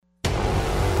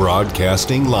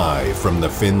Broadcasting live from the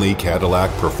Finley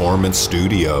Cadillac Performance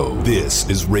Studio. This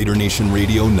is Raider Nation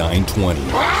Radio 920.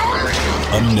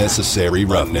 Unnecessary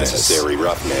roughness.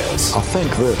 I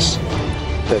think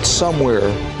that somewhere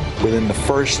within the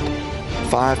first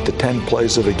 5 to 10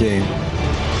 plays of the game,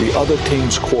 the other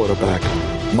team's quarterback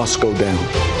must go down.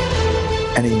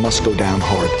 And he must go down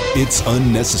hard. It's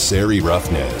Unnecessary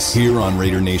Roughness here on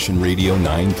Raider Nation Radio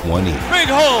 920. Big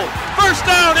hole, first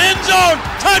down, end zone,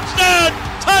 touchdown,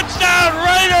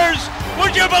 Raiders!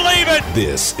 Would you believe it?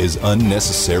 This is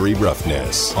Unnecessary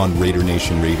Roughness on Raider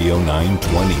Nation Radio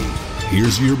 920.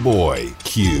 Here's your boy,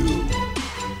 Q.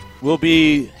 We'll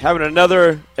be having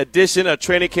another edition of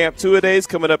Training Camp 2-A-Days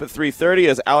coming up at 3:30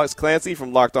 as Alex Clancy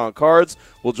from Locked On Cards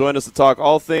will join us to talk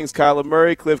all things Kyler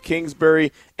Murray, Cliff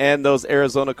Kingsbury, and those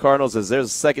Arizona Cardinals as there's a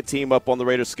second team up on the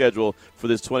Raiders' schedule for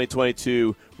this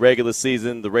 2022 regular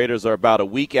season. The Raiders are about a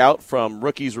week out from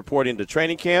rookies reporting to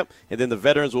training camp, and then the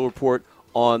veterans will report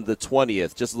on the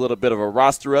 20th. Just a little bit of a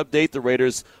roster update. The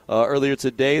Raiders earlier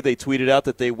today, they tweeted out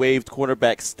that they waived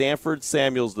cornerback Stanford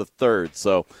Samuels III.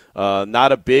 So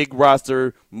not a big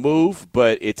roster move,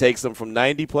 but it takes them from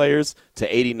 90 players to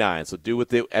 89. So do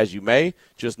with it as you may.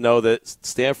 Just know that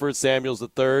Stanford Samuels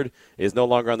III is no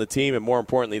longer on the team, and more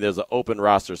importantly, there's an open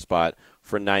roster spot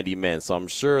for 90 men. So I'm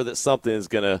sure that something is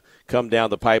going to come down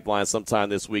the pipeline sometime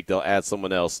this week. They'll add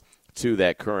someone else to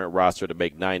that current roster to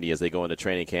make 90 as they go into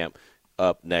training camp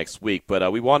up next week.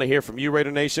 But we want to hear from you, Raider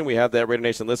Nation. We have that Raider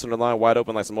Nation listener line wide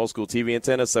open like some old school TV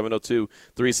antennas,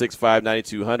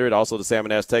 702-365-9200. Also the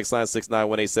Salmon Ash text line,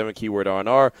 69187, keyword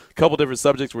R&R. A couple different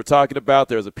subjects we're talking about.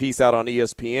 There's a piece out on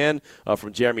ESPN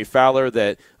from Jeremy Fowler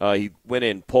that he went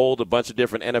and polled a bunch of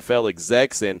different NFL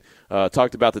execs and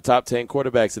talked about the top 10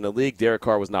 quarterbacks in the league. Derek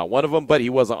Carr was not one of them, but he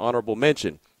was an honorable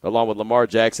mention, along with Lamar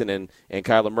Jackson and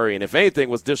Kyler Murray. And if anything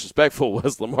was disrespectful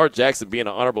was Lamar Jackson being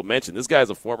an honorable mention. This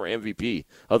guy's a former MVP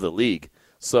of the league.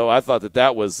 So I thought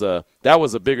that was a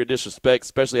bigger disrespect,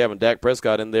 especially having Dak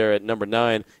Prescott in there at number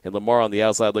 9 and Lamar on the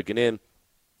outside looking in.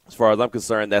 As far as I'm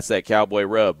concerned, that's that Cowboy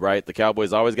rub, right? The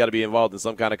Cowboys always got to be involved in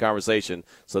some kind of conversation.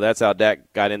 So that's how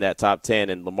Dak got in that top 10,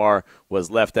 and Lamar was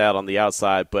left out on the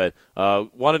outside. But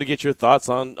wanted to get your thoughts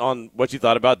on what you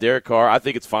thought about Derek Carr. I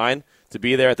think it's fine to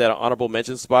be there at that honorable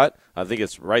mention spot. I think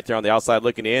it's right there on the outside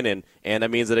looking in, and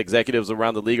that means that executives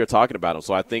around the league are talking about him.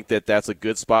 So I think that that's a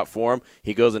good spot for him.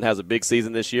 He goes and has a big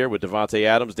season this year with Devontae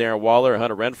Adams, Darren Waller,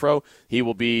 Hunter Renfrow. He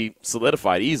will be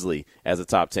solidified easily as a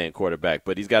top 10 quarterback.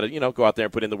 But he's got to, go out there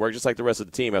and put in the work, just like the rest of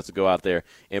the team has to go out there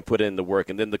and put in the work.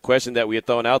 And then the question that we had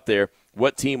thrown out there,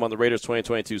 what team on the Raiders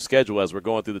 2022 schedule, as we're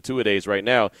going through the 2-A-Days right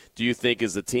now, do you think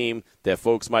is the team that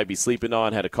folks might be sleeping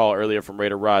on? Had a call earlier from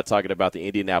Raider Rod talking about the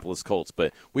Indianapolis Colts.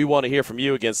 But we want to hear from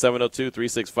you. Again,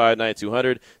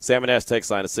 702-365-9200. Salmon Ash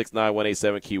text line is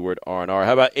 69187, keyword R&R.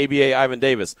 How about ABA Ivan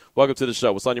Davis? Welcome to the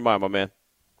show. What's on your mind, my man?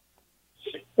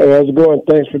 Hey, how's it going?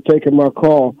 Thanks for taking my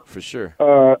call. For sure.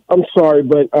 I'm sorry,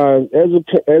 but as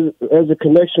the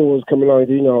connection was coming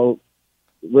on,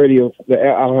 radio,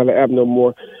 I don't have the app no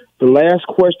more. The last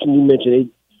question you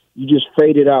mentioned, you just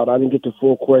faded out. I didn't get the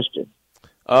full question.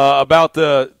 About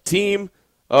the team,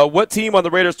 what team on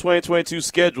the Raiders 2022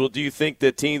 schedule do you think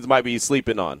that teams might be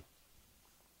sleeping on?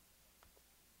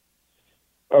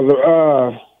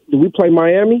 Do we play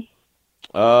Miami?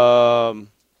 No.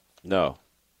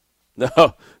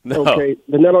 Okay,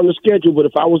 they're not on the schedule, but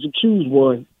if I was to choose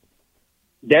one,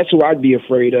 that's who I'd be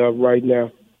afraid of right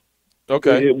now.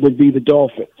 Okay. It would be the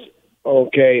Dolphins.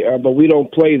 Okay, but we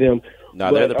don't play them.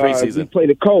 No, they're in the preseason. We play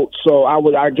the Colts, so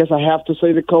I guess I have to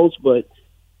say the Colts, but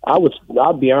I'd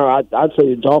be honest, I'd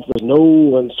say the Dolphins. No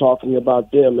one's talking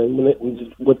about them,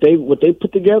 and what they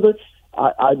put together,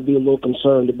 I'd be a little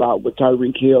concerned about with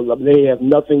Tyreek Hill. I mean, they have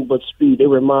nothing but speed. They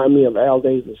remind me of Al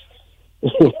Davis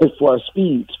as far as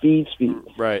speed.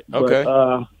 Right. Okay.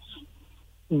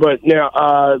 But now,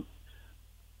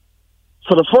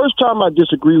 for the first time, I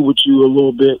disagree with you a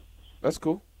little bit. That's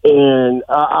cool. And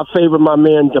I favor my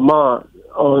man Damon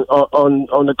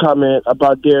on the comment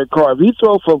about Derek Carr. If he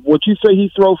throw for what you say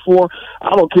he throw for,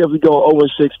 I don't care if he go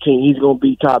 0-16. He's going to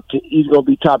be top 10. He's going to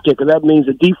be top 10 because that means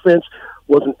the defense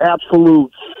was an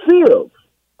absolute sieve.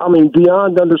 I mean,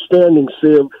 beyond understanding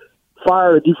sieve.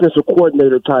 Fire a defensive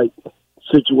coordinator type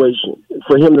situation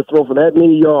for him to throw for that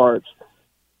many yards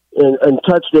and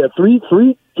touch their three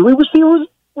receivers.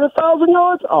 1,000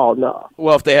 yards? Oh, no.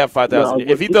 Well, if they have 5,000,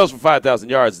 if he throws for 5,000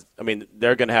 yards, I mean,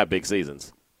 they're going to have big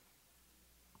seasons.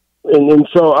 And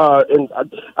so I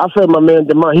said, my man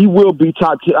DeMond, he will be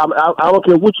top 10. I don't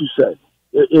care what you say.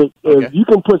 If you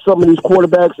can put some of these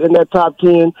quarterbacks in that top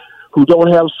 10 who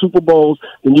don't have Super Bowls,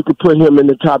 then you can put him in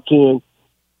the top 10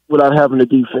 without having a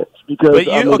defense. Because But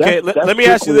I mean, let me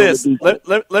ask you this.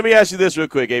 Let Let me ask you this real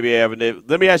quick, ABA Evan.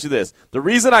 Let me ask you this. The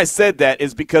reason I said that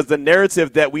is because the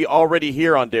narrative that we already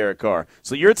hear on Derek Carr.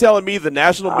 So you're telling me the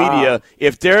national media,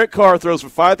 if Derek Carr throws for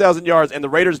 5,000 yards and the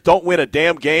Raiders don't win a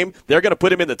damn game, they're going to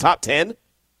put him in the top 10?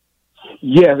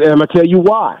 Yes, and I'm going to tell you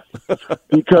why.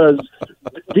 Because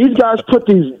these guys put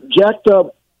these jacked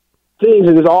up things,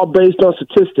 and it's all based on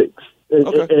statistics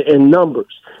and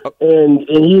numbers. And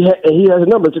he has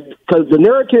numbers. Because the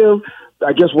narrative,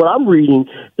 I guess what I'm reading,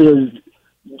 is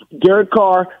Derek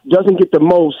Carr doesn't get the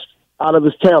most out of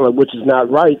his talent, which is not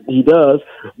right. He does.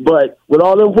 But with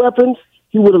all them weapons,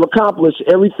 he would have accomplished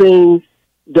everything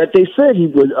that they said he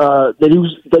would,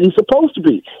 that he's supposed to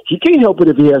be. He can't help it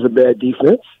if he has a bad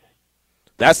defense.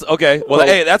 That's okay. Well,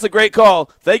 hey, that's a great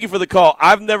call. Thank you for the call.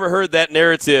 I've never heard that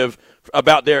narrative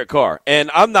about Derek Carr,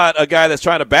 and I'm not a guy that's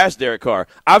trying to bash Derek Carr.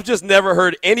 I've just never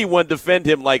heard anyone defend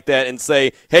him like that and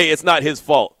say, hey, it's not his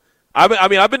fault. I've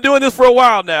been doing this for a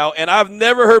while now, and I've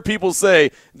never heard people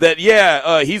say that,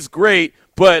 he's great,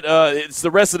 but it's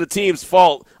the rest of the team's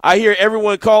fault. I hear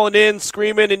everyone calling in,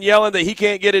 screaming and yelling that he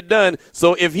can't get it done.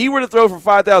 So if he were to throw for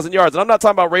 5,000 yards, and I'm not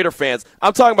talking about Raider fans,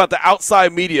 I'm talking about the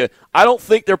outside media, I don't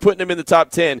think they're putting him in the top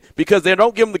 10 because they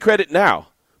don't give him the credit now.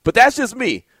 But that's just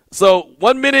me. So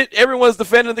 1 minute everyone's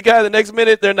defending the guy, the next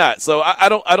minute they're not. So I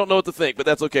don't know what to think, but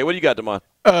that's okay. What do you got, Damon?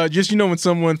 Just, when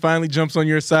someone finally jumps on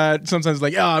your side, sometimes it's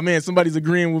like, oh, man, somebody's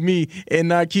agreeing with me and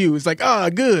not Q. It's like,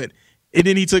 good. And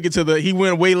then he took it he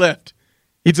went way left.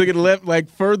 He took it left, like,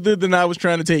 further than I was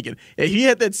trying to take it. And he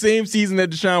had that same season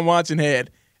that Deshaun Watson had.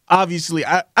 Obviously,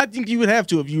 I think you would have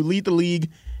to. If you lead the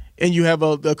league and you have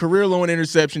a career low in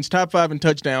interceptions, top 5 in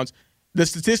touchdowns, the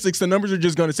statistics, the numbers are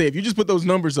just going to say, if you just put those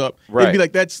numbers up, it'd be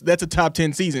like, that's a top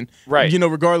 10 season, right?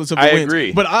 Regardless of the wins. I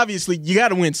agree. But obviously, you got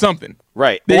to win something.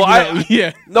 Right. Then,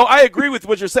 No, I agree with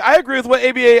what you're saying. I agree with what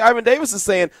ABA Ivan Davis is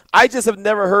saying. I just have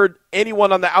never heard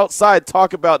anyone on the outside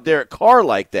talk about Derek Carr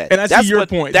like that. And I see your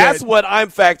point. That's what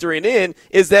I'm factoring in,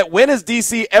 is that when has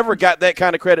DC ever got that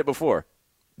kind of credit before?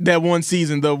 That one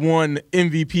season, the one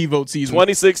MVP vote season.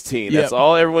 2016. That's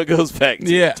all everyone goes back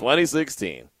to. Yeah.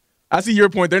 2016. I see your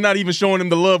point. They're not even showing him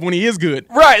the love when he is good.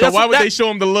 Right. So why would they show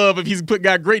him the love if he's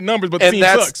got great numbers but the team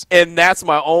sucks? And that's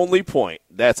my only point.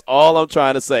 That's all I'm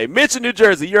trying to say. Mitch in New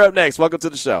Jersey, you're up next. Welcome to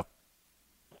the show.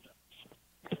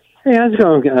 Hey, how's it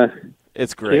going?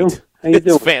 It's great. How you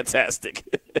doing? It's fantastic.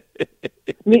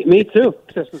 me too.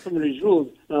 Just with some of these rules,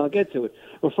 and I'll get to it.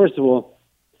 Well, first of all,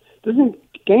 doesn't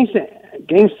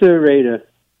Gangster Raider?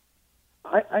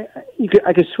 I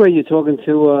could swear you're talking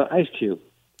to Ice Cube.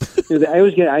 I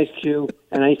always get Ice Cube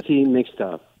and Ice-T mixed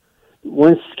up.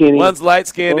 One's skinny. One's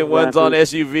light-skinned and one's on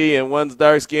SUV, and one's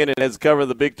dark-skinned and has covered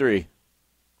the big three.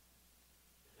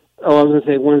 Oh, I was going to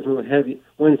say one's heavy.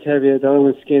 One's heavier, the other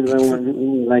one's skinny, the other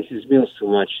one likes his meals too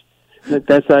much.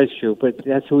 That's Ice Cube, but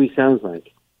that's who he sounds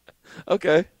like.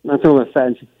 Okay. I'm not talking about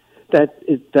fat.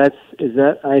 Is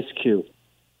that Ice Cube?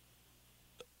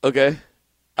 Okay.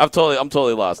 I'm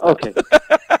totally lost. Okay.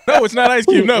 No, it's not Ice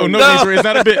Cube. No, Gangsta Raider. It's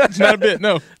not a bit. It's not a bit.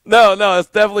 No. No, it's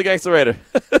definitely Gangsta Raider.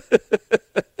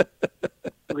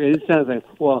 Okay, this sounds like,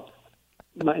 well,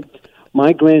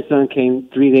 my grandson came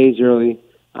 3 days early.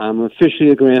 I'm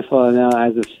officially a grandfather now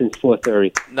since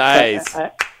 4:30. Nice.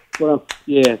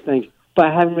 Yeah, thank you. But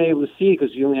I haven't been able to see it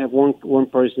because you only have one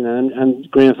person,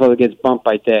 and grandfather gets bumped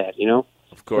by dad,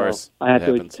 Of course. So I have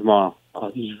to wait tomorrow.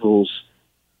 Oh, these rules.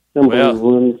 Well,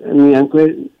 I'm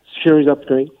glad. Sure, he's up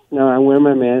great. No, I'm wearing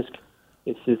my mask.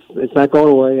 It's not going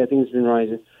away. I think it's been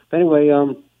rising. But anyway,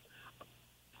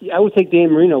 I would take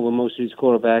Dan Marino with most of these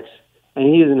quarterbacks,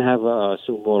 and he doesn't have a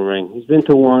Super Bowl ring. He's been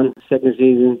to one, second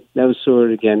season, never saw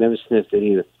it again, never sniffed it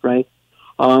either, right?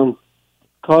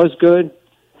 Carr's good.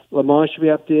 Lamar should be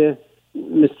up there.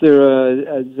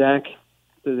 Mr. Zach,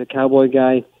 the Cowboy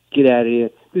guy, get out of here.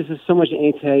 This is so much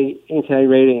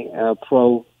anti-rating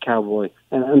pro-Cowboy,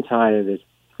 and I'm tired of it.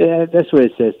 Yeah, that's what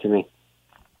it says to me.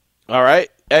 All right.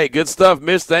 Hey, good stuff,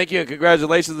 Mitch. Thank you, and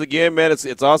congratulations again, man.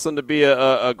 It's awesome to be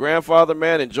a grandfather,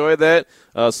 man. Enjoy that.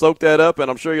 Soak that up, and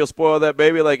I'm sure you'll spoil that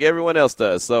baby like everyone else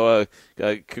does. So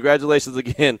congratulations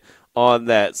again on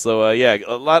that. So,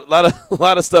 a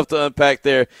lot of stuff to unpack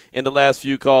there in the last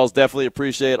few calls. Definitely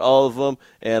appreciate all of them.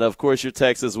 And, of course, your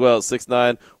text as well,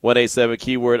 69187,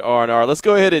 keyword R&R. Let's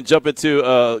go ahead and jump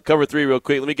into cover 3 real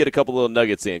quick. Let me get a couple little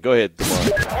nuggets in. Go ahead,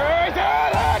 DeMar.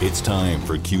 It's time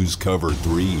for Q's Cover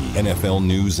 3, NFL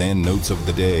news and notes of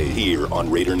the day, here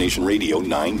on Raider Nation Radio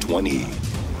 920.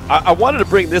 I wanted to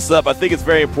bring this up. I think it's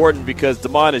very important because,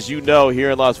 Damon, as you know,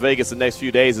 here in Las Vegas the next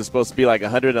few days is supposed to be like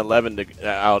 111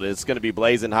 out. It's going to be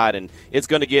blazing hot, and it's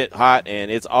going to get hot,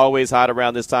 and it's always hot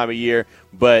around this time of year.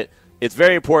 But it's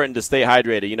very important to stay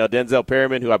hydrated. You know, Denzel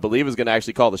Perryman, who I believe is going to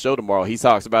actually call the show tomorrow, he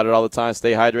talks about it all the time.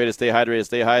 Stay hydrated, stay hydrated,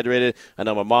 stay hydrated. I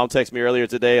know my mom texted me earlier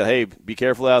today, hey, be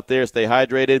careful out there, stay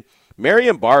hydrated.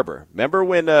 Marion Barber, remember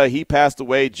when he passed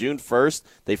away June 1st?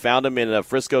 They found him in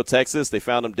Frisco, Texas. They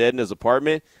found him dead in his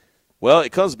apartment. Well,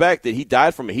 it comes back that he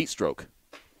died from a heat stroke.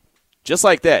 Just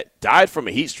like that, died from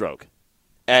a heat stroke.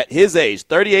 At his age,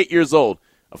 38 years old,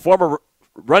 a former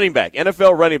running back,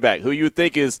 NFL running back, who you would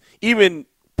think is even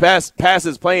past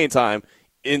his playing time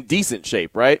in decent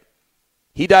shape, right?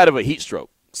 He died of a heat stroke.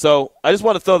 So I just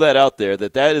want to throw that out there,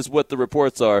 that is what the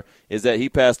reports are, is that he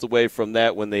passed away from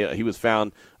that when he was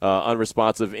found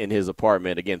unresponsive in his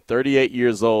apartment. Again, 38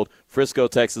 years old, Frisco,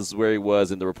 Texas is where he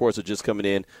was, and the reports are just coming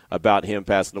in about him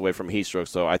passing away from heat stroke.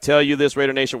 So I tell you this,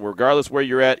 Raider Nation, regardless where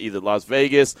you're at, either Las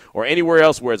Vegas or anywhere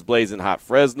else where it's blazing hot,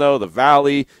 Fresno, the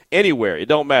Valley, anywhere, it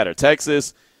don't matter.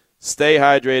 Texas, stay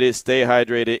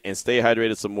hydrated, and stay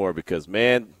hydrated some more because,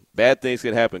 man, bad things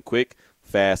can happen quick,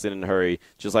 fast, and in a hurry,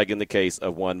 just like in the case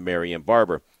of one Marion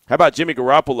Barber. How about Jimmy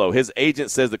Garoppolo? His agent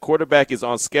says the quarterback is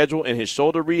on schedule in his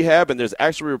shoulder rehab, and there's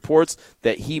actually reports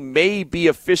that he may be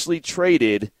officially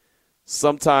traded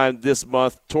sometime this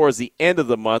month, towards the end of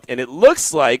the month, and it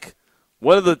looks like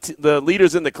one of the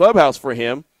leaders in the clubhouse for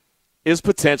him is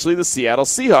potentially the Seattle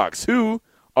Seahawks, who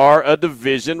are a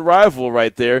division rival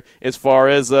right there as far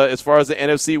as the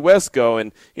NFC West go.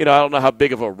 And, you know, I don't know how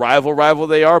big of a rival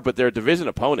they are, but they're division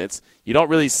opponents. You don't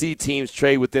really see teams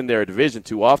trade within their division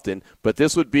too often, but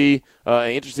this would be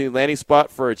an interesting landing spot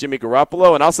for Jimmy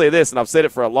Garoppolo. And I'll say this, and I've said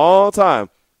it for a long time,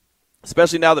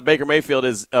 especially now that Baker Mayfield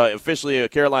is officially a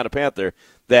Carolina Panther,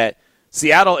 that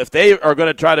Seattle, if they are going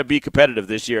to try to be competitive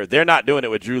this year, they're not doing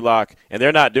it with Drew Lock, and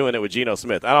they're not doing it with Geno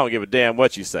Smith. I don't give a damn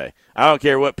what you say. I don't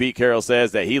care what Pete Carroll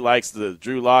says, that he likes the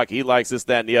Drew Lock, he likes this,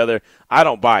 that, and the other. I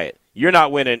don't buy it. You're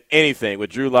not winning anything with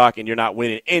Drew Lock, and you're not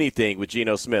winning anything with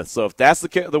Geno Smith. So if that's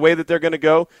the way that they're going to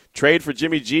go, trade for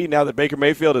Jimmy G now that Baker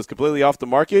Mayfield is completely off the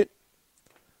market,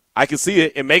 I can see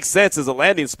it. It makes sense as a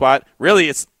landing spot. Really,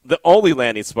 it's the only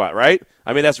landing spot, right?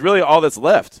 I mean, that's really all that's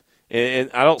left.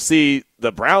 And I don't see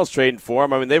the Browns trading for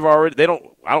him. I mean, they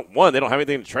don't have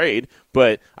anything to trade.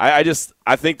 But I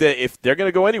think that if they're going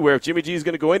to go anywhere, if Jimmy G is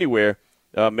going to go anywhere,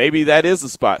 maybe that is the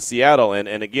spot, Seattle.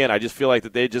 And again, I just feel like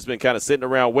that they've just been kind of sitting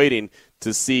around waiting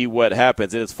to see what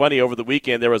happens. And it's funny, over the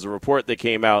weekend there was a report that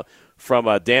came out from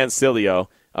Dan Sileo,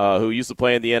 who used to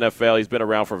play in the NFL. He's been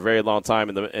around for a very long time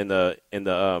in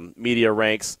the media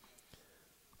ranks.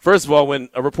 First of all, when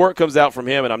a report comes out from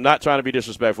him, and I'm not trying to be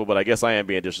disrespectful, but I guess I am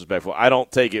being disrespectful, I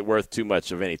don't take it worth too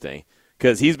much of anything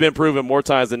because he's been proven more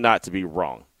times than not to be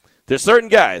wrong. There's certain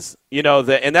guys, you know,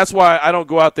 and that's why I don't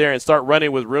go out there and start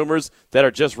running with rumors that are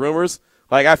just rumors.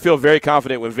 Like, I feel very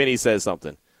confident when Vinny says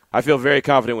something. I feel very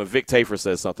confident when Vic Tafur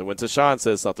says something, when Tashawn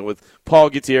says something, when Paul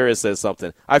Gutierrez says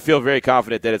something. I feel very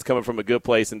confident that it's coming from a good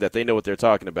place and that they know what they're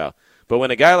talking about. But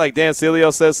when a guy like Dan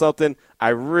Sileo says something, I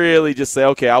really just say,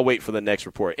 okay, I'll wait for the next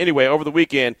report. Anyway, over the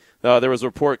weekend, there was a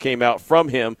report came out from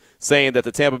him saying that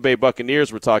the Tampa Bay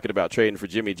Buccaneers were talking about trading for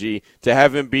Jimmy G to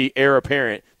have him be heir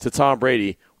apparent to Tom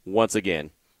Brady once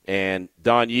again. And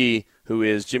Don Yee, who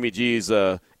is Jimmy G's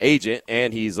agent,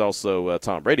 and he's also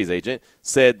Tom Brady's agent,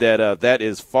 said that that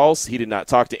is false. He did not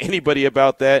talk to anybody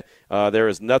about that. There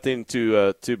is nothing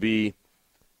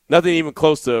nothing even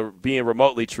close to being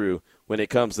remotely true when it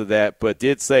comes to that, but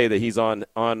did say that he's on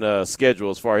schedule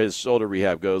as far as his shoulder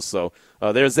rehab goes. So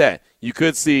there's that. You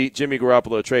could see Jimmy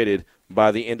Garoppolo traded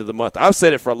by the end of the month. I've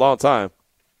said it for a long time.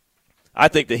 I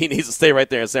think that he needs to stay right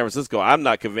there in San Francisco. I'm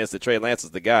not convinced that Trey Lance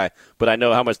is the guy, but I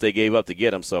know how much they gave up to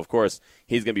get him. So, of course,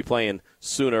 he's going to be playing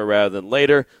sooner rather than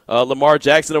later. Lamar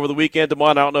Jackson over the weekend,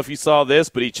 Damon, I don't know if you saw this,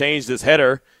 but he changed his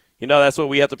header. You know, that's what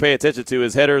we have to pay attention to,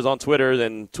 his headers on Twitter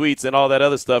and tweets and all that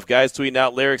other stuff. Guys tweeting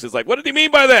out lyrics. It's like, what did he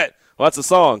mean by that? Well, that's a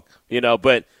song, you know,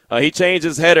 but he changed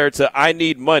his header to I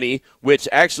Need Money, which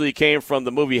actually came from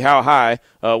the movie How High.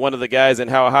 One of the guys in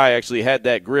How High actually had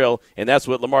that grill, and that's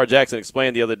what Lamar Jackson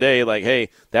explained the other day, like, hey,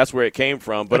 that's where it came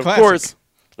from. But, of course,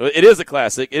 it is a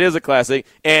classic. It is a classic,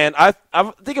 and I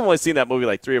think I've only seen that movie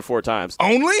like 3 or 4 times.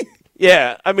 Only?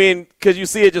 Yeah, I mean, because you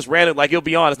see it just random, like it'll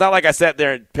be on. It's not like I sat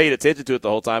there and paid attention to it the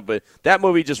whole time, but that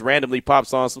movie just randomly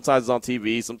pops on. Sometimes it's on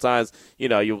TV. Sometimes, you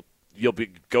know, you'll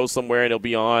go somewhere and it'll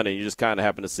be on, and you just kind of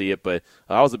happen to see it. But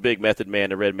I was a big Method Man,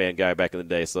 the Red Man guy back in the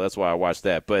day, so that's why I watched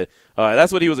that. But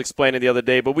that's what he was explaining the other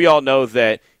day. But we all know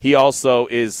that he also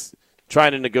is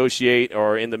trying to negotiate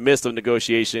or in the midst of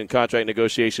contract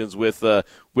negotiations with the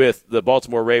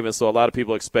Baltimore Ravens. So a lot of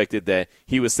people expected that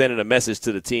he was sending a message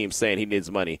to the team saying he needs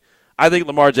money. I think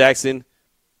Lamar Jackson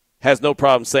has no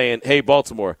problem saying, hey,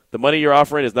 Baltimore, the money you're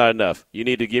offering is not enough. You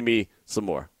need to give me some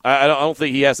more. I don't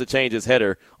think he has to change his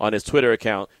header on his Twitter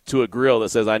account to a grill that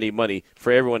says I need money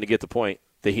for everyone to get the point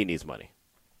that he needs money.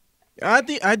 I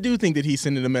do think that he's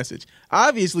sending a message.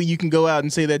 Obviously, you can go out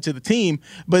and say that to the team,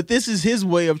 but this is his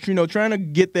way of trying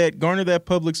to garner that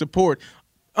public support.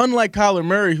 Unlike Kyler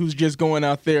Murray, who's just going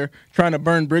out there trying to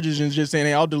burn bridges and just saying,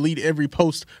 hey, I'll delete every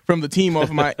post from the team off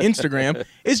of my Instagram.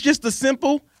 It's just a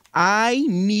simple, I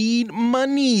need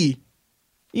money.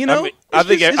 I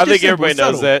think everybody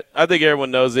knows that. I think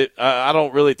everyone knows it. I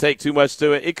don't really take too much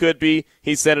to it. It could be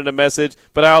he's sending a message,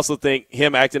 but I also think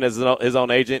him acting as his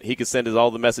own agent, he can send all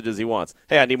the messages he wants.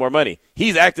 Hey, I need more money.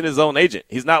 He's acting as his own agent.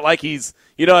 He's not like he's,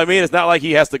 you know what I mean? It's not like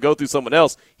he has to go through someone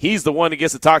else. He's the one that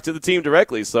gets to talk to the team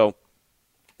directly. So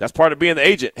that's part of being the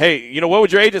agent. Hey, what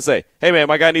would your agent say? Hey, man,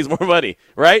 my guy needs more money,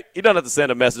 right? You don't have to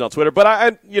send a message on Twitter.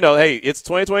 But, hey, it's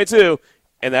 2022.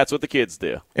 And that's what the kids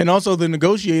do. And also the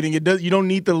negotiating, you don't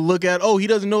need to look at, he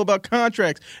doesn't know about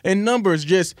contracts and numbers.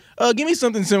 Just give me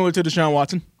something similar to Deshaun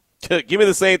Watson. Give me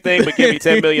the same thing, but give me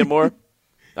 $10 million more.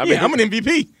 I'm an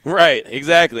MVP. Right,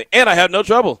 exactly. And I have no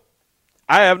trouble.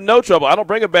 I don't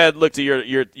bring a bad look to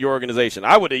your organization.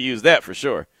 I would have used that for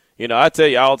sure. I tell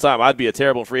you all the time, I'd be a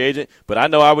terrible free agent, but I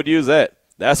know I would use that.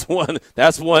 That's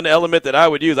one element that I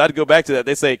would use. I'd go back to that.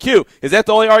 They say, Q, is that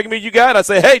the only argument you got? I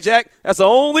say, hey, Jack, that's the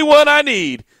only one I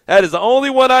need. That is the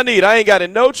only one I need. I ain't got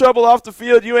in no trouble off the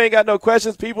field. You ain't got no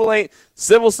questions. People ain't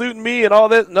civil suiting me and all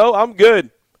that. No, I'm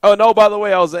good. Oh, no, by the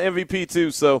way, I was an MVP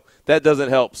too, so that doesn't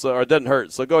help or it doesn't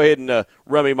hurt. So go ahead and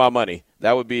run me my money.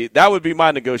 That would be my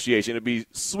negotiation. It would be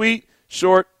sweet,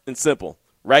 short, and simple.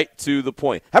 Right to the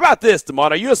point. How about this,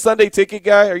 Damon? Are you a Sunday ticket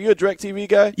guy? Are you a DirecTV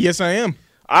guy? Yes, I am.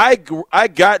 I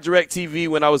got DirecTV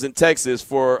when I was in Texas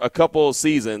for a couple of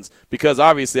seasons because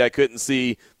obviously I couldn't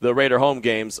see the Raider home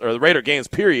games or the Raider games,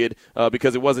 period,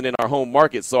 because it wasn't in our home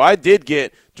market. So I did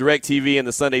get DirecTV and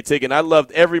the Sunday ticket, and I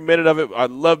loved every minute of it. I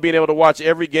loved being able to watch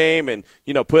every game and,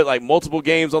 put like multiple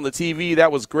games on the TV.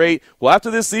 That was great. Well,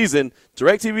 after this season,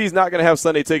 DirecTV is not going to have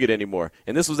Sunday ticket anymore.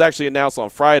 And this was actually announced on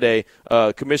Friday.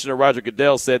 Commissioner Roger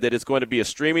Goodell said that it's going to be a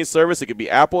streaming service. It could be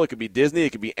Apple, it could be Disney,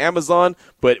 it could be Amazon,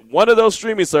 but one of those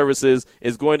streaming services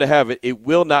is going to have it. It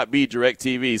will not be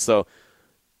DirecTV. So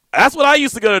that's what I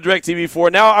used to go to DirecTV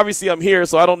for. Now, obviously, I'm here,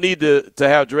 so I don't need to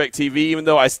have DirecTV, even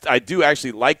though I do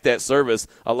actually like that service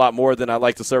a lot more than I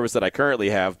like the service that I currently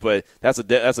have. But that's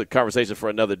a conversation for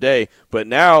another day. But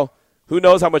now, who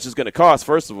knows how much it's going to cost,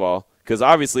 first of all, because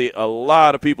obviously a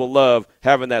lot of people love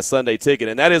having that Sunday ticket,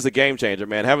 and that is a game changer,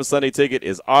 man. Having Sunday ticket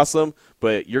is awesome,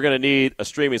 but you're going to need a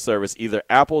streaming service, either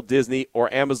Apple, Disney,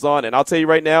 or Amazon. And I'll tell you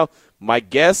right now, my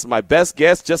best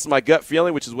guess, just my gut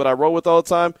feeling, which is what I roll with all the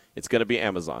time, it's going to be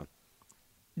Amazon.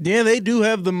 Yeah, they do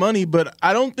have the money, but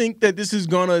I don't think that this is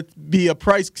going to be a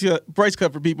price cut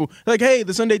for people. Like, hey,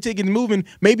 the Sunday ticket is moving.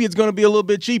 Maybe it's going to be a little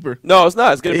bit cheaper. No, it's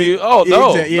not. It's going to be, no,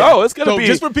 it's going to be.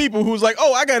 Just for people who's like,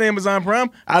 I got Amazon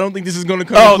Prime, I don't think this is going to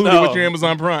come included with your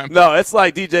Amazon Prime. No, it's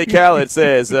like DJ Khaled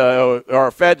says, or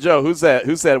Fat Joe. Who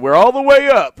said, we're all the way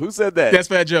up? Who said that? That's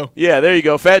Fat Joe. Yeah, there you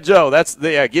go. Fat Joe.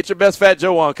 Get your best Fat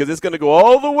Joe on because it's going to go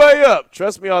all the way up.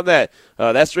 Trust me on that.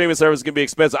 That streaming service is going to be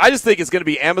expensive. I just think it's going to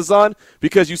be Amazon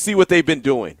because you see what they've been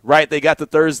doing, right? They got the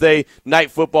Thursday night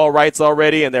football rights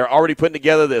already, and they're already putting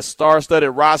together this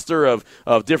star-studded roster of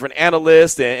different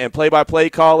analysts and play-by-play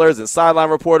callers and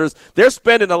sideline reporters. They're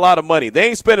spending a lot of money. They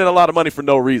ain't spending a lot of money for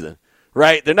no reason,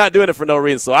 right? They're not doing it for no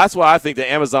reason. So that's why I think that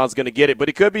Amazon's going to get it. But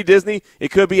it could be Disney. It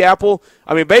could be Apple.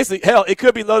 I mean, basically, hell, it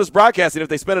could be Lotus Broadcasting if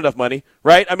they spend enough money,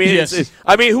 right? I mean, yes.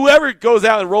 Whoever goes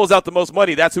out and rolls out the most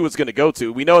money, that's who it's going to go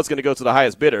to. We know it's going to go to the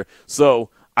highest bidder.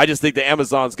 So I just think that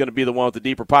Amazon's going to be the one with the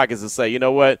deeper pockets and say, you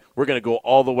know what, we're going to go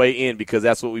all the way in because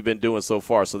that's what we've been doing so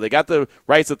far. So they got the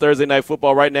rights to Thursday Night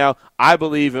Football right now. I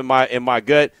believe in my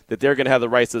gut that they're going to have the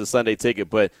rights to the Sunday ticket.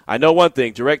 But I know one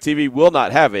thing, DirecTV will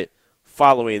not have it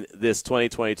following this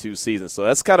 2022 season. So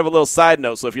that's kind of a little side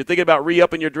note. So if you're thinking about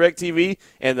re-upping your DirecTV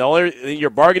and your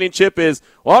bargaining chip is,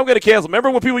 I'm going to cancel.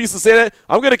 Remember when people used to say that?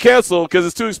 I'm going to cancel because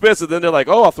it's too expensive. Then they're like,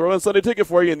 I'll throw in a Sunday ticket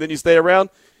for you, and then you stay around.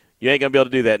 You ain't going to be able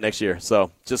to do that next year.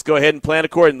 So just go ahead and plan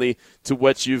accordingly to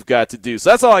what you've got to do. So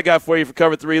that's all I got for you for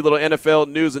Cover 3, little NFL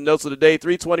news and notes of the day.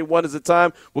 3:21 is the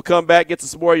time. We'll come back, get to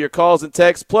some more of your calls and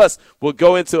texts. Plus, we'll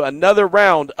go into another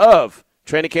round of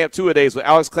Training Camp 2-A-Days with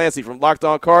Alex Clancy from Locked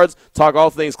On Cards. Talk all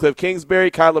things Cliff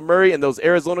Kingsbury, Kyler Murray, and those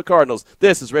Arizona Cardinals.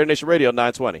 This is Raider Nation Radio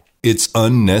 920. It's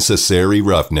unnecessary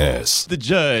roughness. The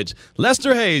judge,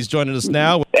 Lester Hayes, joining us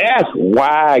now. That's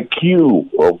why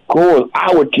Q, of course,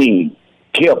 our team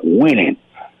kept winning,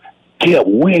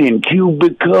 Q,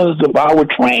 because of our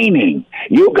training.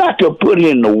 You got to put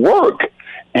in the work.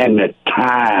 and the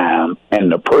time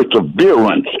and the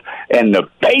perseverance and the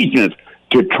patience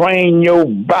to train your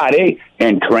body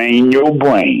and train your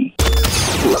brain.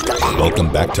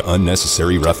 Welcome back to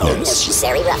Unnecessary Roughness.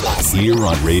 Here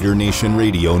on Raider Nation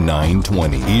Radio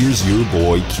 920. Here's your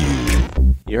boy Q.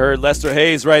 You heard Lester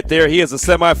Hayes right there. He is a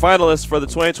semifinalist for the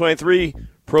 2023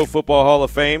 Pro Football Hall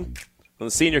of Fame on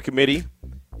the senior committee,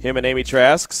 him and Amy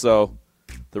Trask. So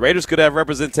the Raiders could have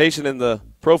representation in the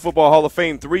Pro Football Hall of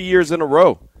Fame 3 years in a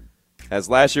row. As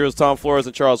last year was Tom Flores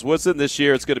and Charles Woodson, this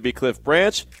year it's going to be Cliff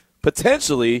Branch.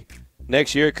 Potentially,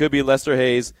 next year it could be Lester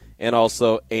Hayes and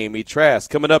also Amy Trask.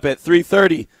 Coming up at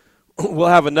 3:30, we'll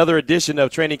have another edition of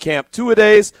Training Camp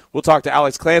Two-A-Days. We'll talk to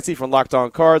Alex Clancy from Locked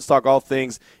On Cards, talk all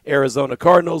things Arizona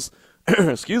Cardinals.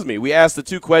 Excuse me. We asked the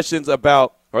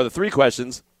three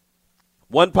questions.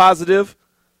 One positive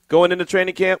going into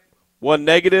training camp, one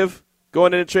negative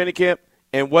going into training camp,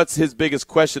 and what's his biggest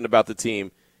question about the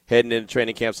team heading into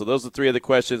training camp. So those are three of the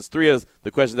questions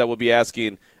that we'll be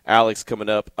asking Alex coming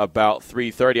up about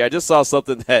 3:30. I just saw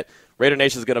something that Raider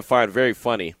Nation is going to find very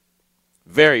funny,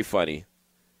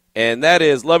 and that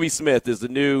is Lovie Smith is the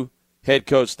new head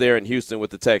coach there in Houston with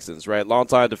the Texans, right?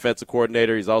 Longtime defensive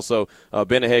coordinator. He's also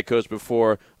been a head coach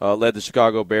before, led the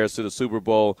Chicago Bears to the Super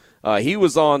Bowl. He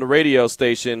was on the radio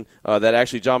station that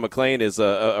actually John McClain is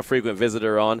a frequent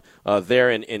visitor on there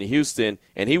in Houston,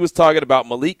 and he was talking about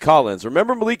Malik Collins.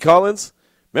 Remember Malik Collins?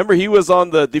 Remember he was on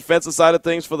the defensive side of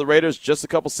things for the Raiders just a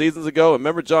couple seasons ago? And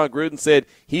remember John Gruden said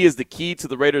he is the key to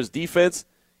the Raiders' defense?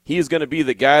 He is going to be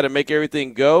the guy to make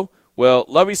everything go? Well,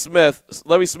 Lovie Smith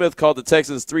called the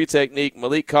Texans' three technique,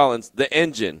 Malik Collins, the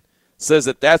engine, says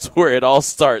that that's where it all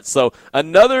starts. So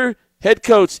another head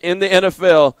coach in the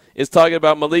NFL is talking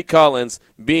about Malik Collins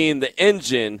being the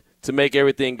engine to make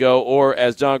everything go, or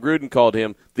as John Gruden called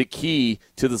him, the key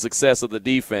to the success of the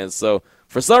defense. So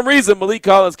for some reason, Malik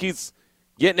Collins keeps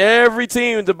getting every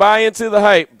team to buy into the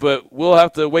hype, but we'll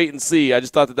have to wait and see. I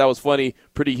just thought that was funny,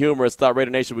 pretty humorous. Thought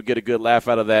Raider Nation would get a good laugh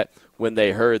out of that when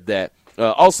they heard that.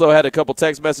 Also had a couple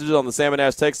text messages on the Salmon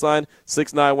Ash text line,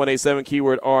 69187,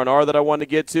 keyword R&R that I wanted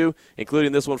to get to,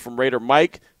 including this one from Raider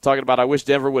Mike, talking about I wish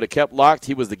Denver would have kept Locked.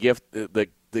 He was the gift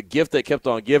that kept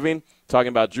on giving, talking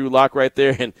about Drew Lock right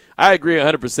there. And I agree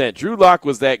 100%. Drew Lock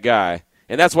was that guy,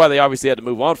 and that's why they obviously had to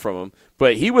move on from him.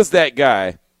 But he was that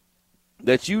guy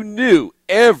that you knew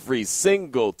every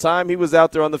single time he was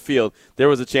out there on the field, there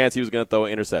was a chance he was going to throw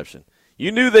an interception.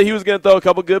 You knew that he was going to throw a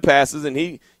couple good passes and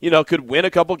he, could win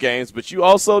a couple games, but you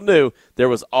also knew there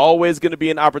was always going to be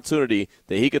an opportunity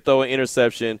that he could throw an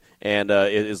interception, and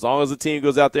as long as the team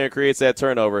goes out there and creates that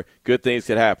turnover, good things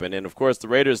could happen. And, of course, the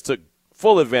Raiders took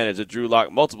full advantage of Drew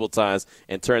Lock multiple times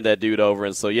and turned that dude over.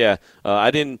 And so, it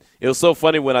was so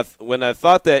funny when I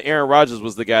thought that Aaron Rodgers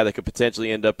was the guy that could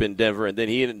potentially end up in Denver, and then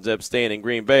he ended up staying in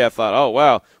Green Bay. I thought, oh,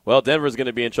 wow, well, Denver's going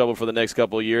to be in trouble for the next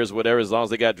couple of years, whatever, as long as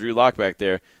they got Drew Lock back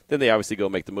there. Then they obviously go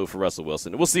make the move for Russell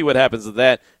Wilson. We'll see what happens to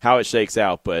that, how it shakes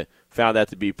out, but found that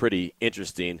to be pretty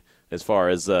interesting as far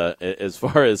as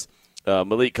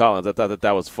Malik Collins. I thought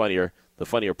that was funnier. The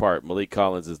funnier part, Malik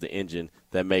Collins is the engine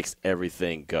that makes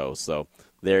everything go. So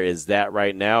there is that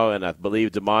right now, and I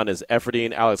believe Damon is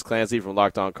efforting Alex Clancy from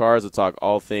Locked On Cards to talk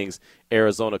all things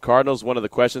Arizona Cardinals. One of the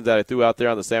questions that I threw out there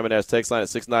on the Salmon Ash text line at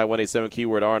 69187,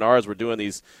 keyword R&R, as we're doing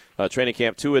these training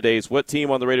camp two-a-days, what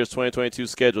team on the Raiders 2022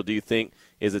 schedule do you think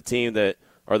is a team that,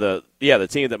 or the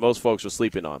team that most folks are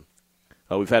sleeping on?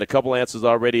 We've had a couple answers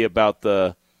already about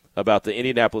the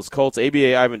Indianapolis Colts.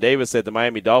 ABA Ivan Davis said the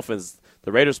Miami Dolphins.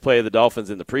 The Raiders play the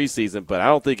Dolphins in the preseason, but I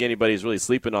don't think anybody's really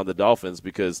sleeping on the Dolphins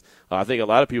because I think a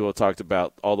lot of people have talked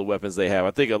about all the weapons they have.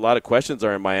 I think a lot of questions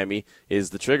are in Miami.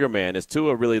 Is the trigger man, is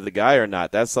Tua really the guy or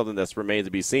not? That's something that's remains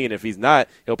to be seen. If he's not,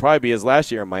 he'll probably be his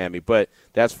last year in Miami, but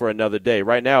that's for another day.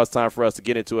 Right now it's time for us to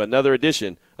get into another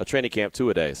edition of Training Camp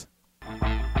Two-A-Days.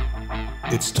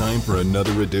 It's time for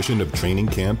another edition of Training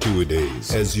Camp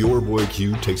Two-A-Days, as your boy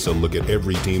Q takes a look at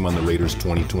every team on the Raiders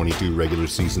 2022 regular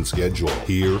season schedule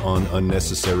here on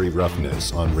Unnecessary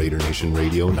Roughness on Raider Nation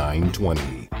Radio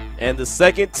 920. And the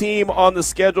second team on the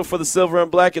schedule for the Silver and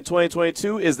Black in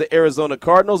 2022 is the Arizona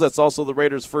Cardinals. That's also the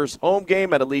Raiders' first home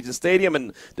game at Allegiant Stadium.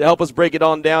 And to help us break it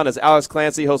on down is Alex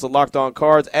Clancy, host of Locked On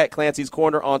Cards at Clancy's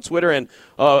Corner on Twitter, and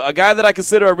a guy that I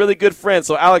consider a really good friend.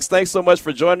 So, Alex, thanks so much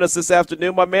for joining us this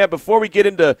afternoon, my man. Before we get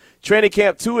into Training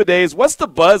Camp Two-A-Days, what's the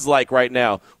buzz like right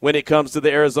now when it comes to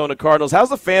the Arizona Cardinals? How's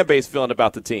the fan base feeling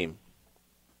about the team?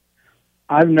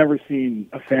 I've never seen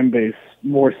a fan base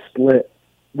more split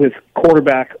with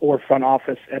quarterback or front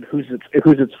office at who's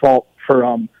its fault for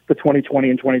the 2020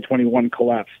 and 2021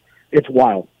 collapse. It's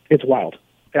wild. It's wild.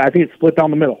 I think it's split down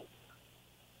the middle.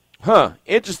 Huh.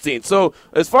 Interesting. So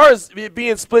as far as it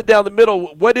being split down the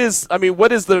middle, what is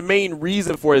the main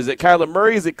reason for it? Is it Kyler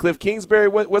Murray? Is it Cliff Kingsbury?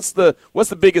 What's the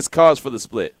biggest cause for the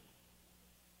split?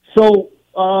 So,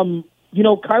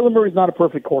 Kyler Murray's not a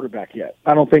perfect quarterback yet.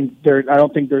 I don't think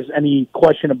there's any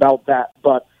question about that.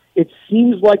 But it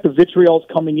seems like the vitriol's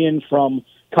coming in from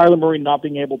Kyler Murray not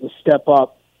being able to step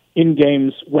up in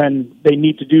games when they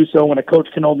need to do so, when a coach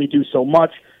can only do so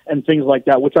much, and things like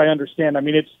that, which I understand. I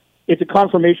mean, it's a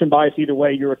confirmation bias either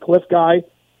way. You're a Cliff guy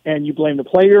and you blame the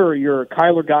player, or you're a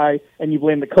Kyler guy and you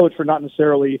blame the coach for not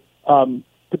necessarily, being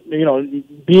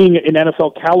an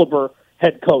NFL caliber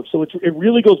head coach. So it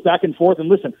really goes back and forth. And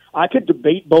listen, I could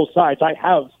debate both sides. I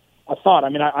have a thought. I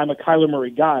mean, I'm a Kyler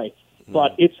Murray guy,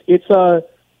 but it's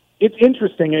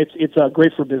interesting. It's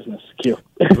great for business. Q.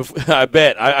 I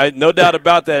bet. I no doubt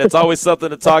about that. It's always something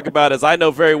to talk about, as I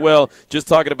know very well, just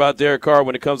talking about Derek Carr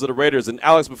when it comes to the Raiders. And,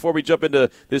 Alex, before we jump into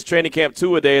this training camp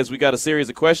two-a-days, we got a series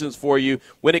of questions for you.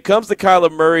 When it comes to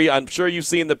Kyler Murray, I'm sure you've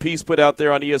seen the piece put out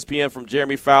there on ESPN from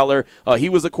Jeremy Fowler. He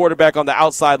was a quarterback on the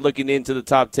outside looking into the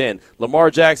top 10.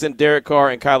 Lamar Jackson, Derek Carr,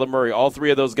 and Kyler Murray, all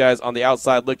three of those guys on the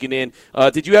outside looking in.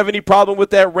 Did you have any problem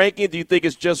with that ranking? Do you think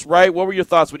it's just right? What were your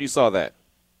thoughts when you saw that?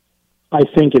 I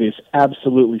think it is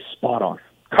absolutely spot on.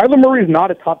 Kyler Murray is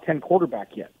not a top 10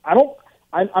 quarterback yet.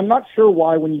 I'm not sure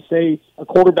why when you say a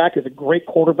quarterback is a great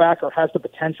quarterback or has the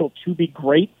potential to be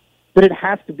great, that it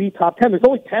has to be top 10. There's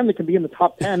only 10 that can be in the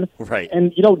top 10. Right.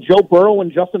 And, Joe Burrow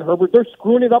and Justin Herbert, they're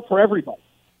screwing it up for everybody.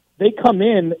 They come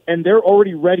in and they're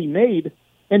already ready-made,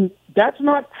 and that's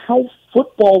not how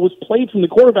football was played from the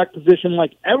quarterback position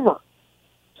ever.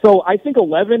 So I think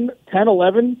 11,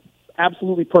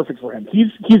 absolutely perfect for him.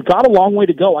 He's got a long way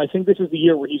to go. I think this is the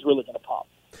year where he's really going to pop.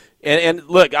 And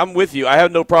look, I'm with you. I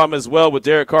have no problem as well with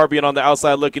Derek Carr being on the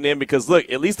outside looking in because, look,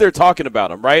 at least they're talking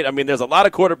about him, right? I mean, there's a lot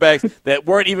of quarterbacks that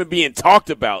weren't even being talked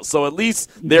about. So at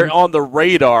least they're on the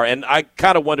radar. And I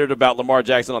kind of wondered about Lamar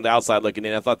Jackson on the outside looking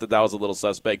in. I thought that was a little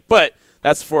suspect. But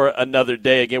that's for another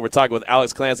day. Again, we're talking with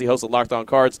Alex Clancy, host of Locked On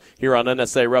Cards here on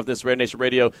NSA Roughness Raider Nation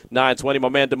Radio 920. My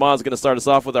man Damon's going to start us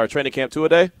off with our training camp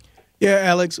two-a-day. Yeah,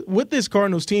 Alex, with this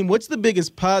Cardinals team, what's the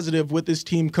biggest positive with this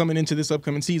team coming into this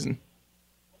upcoming season?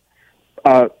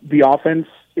 The offense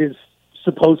is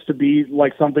supposed to be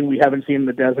like something we haven't seen in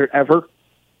the desert ever.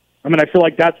 I mean, I feel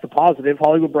like that's the positive.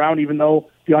 Hollywood Brown, even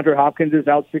though DeAndre Hopkins is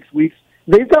out 6 weeks,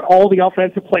 they've got all the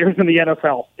offensive players in the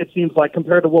NFL, it seems like,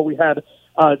 compared to what we had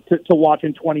to watch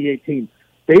in 2018.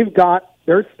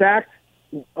 They're stacked,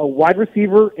 a wide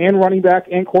receiver and running back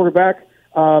and quarterback.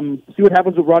 See what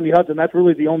happens with Rodney Hudson. That's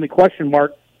really the only question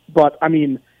mark. But, I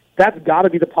mean, that's got to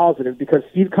be the positive because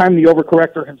Steve Keim, the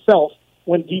overcorrector himself,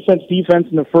 went defense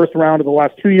in the first round of the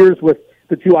last 2 years with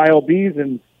the two ILBs,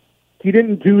 and he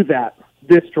didn't do that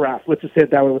this draft. Let's just say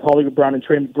it that way with Hollywood Brown and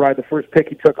Trey McBride, the first pick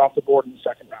he took off the board in the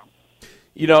second round.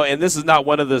 And this is not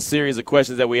one of the series of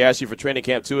questions that we asked you for training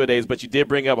camp two-a-days, but you did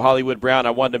bring up Hollywood Brown.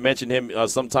 I wanted to mention him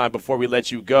sometime before we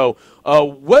let you go.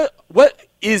 What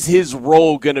is his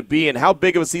role going to be, and how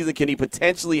big of a season can he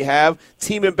potentially have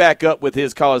teaming back up with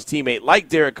his college teammate like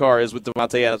Derek Carr is with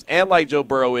Davante Adams and like Joe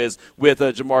Burrow is with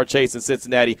Jamar Chase in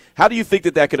Cincinnati? How do you think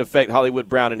that could affect Hollywood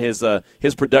Brown and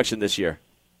his production this year?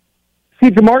 See,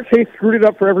 Jamar Chase screwed it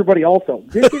up for everybody also.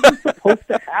 This isn't supposed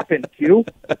to happen, Q.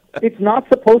 It's not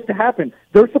supposed to happen.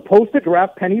 They're supposed to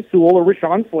draft Penny Sewell or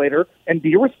Rashawn Slater and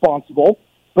be responsible,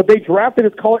 but they drafted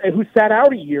his college who sat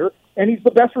out a year, and he's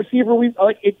the best receiver we've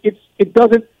like. It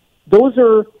doesn't. Those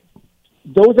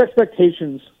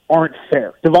expectations aren't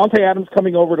fair. Davante Adams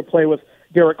coming over to play with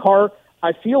Derek Carr.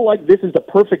 I feel like this is the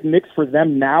perfect mix for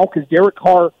them now because Derek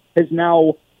Carr has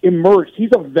now emerged.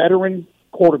 He's a veteran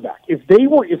quarterback. If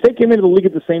they came into the league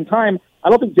at the same time, I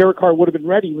don't think Derek Carr would have been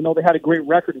ready, even though they had a great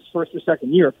record his first or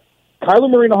second year. Kyler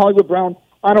Murray and Hollywood Brown,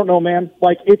 I don't know, man.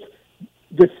 It's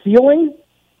the ceiling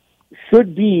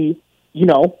should be,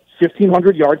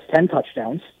 1,500 yards, 10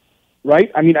 touchdowns,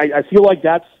 right? I mean, I feel like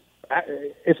that's,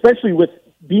 especially with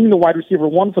being the wide receiver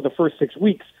one for the first 6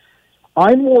 weeks,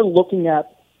 I'm more looking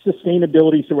at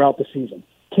sustainability throughout the season.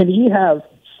 Can he have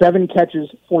 7 catches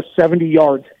for 70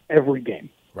 yards every game?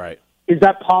 Right. Is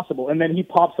that possible? And then he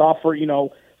pops off for,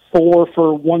 4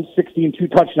 for 160 and 2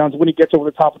 touchdowns when he gets over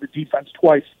the top of the defense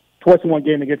twice in one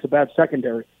game against a bad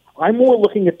secondary. I'm more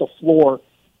looking at the floor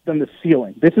than the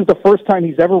ceiling. This is the first time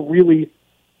he's ever really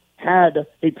had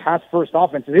a pass-first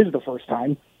offense. It is the first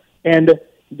time. And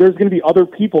there's going to be other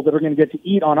people that are going to get to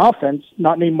eat on offense,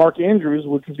 not named Mark Andrews,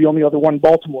 which is the only other one in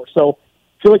Baltimore. So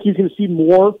I feel like he's going to see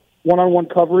more one-on-one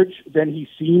coverage than he's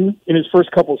seen in his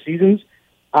first couple of seasons.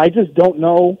 I just don't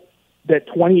know that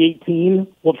 2018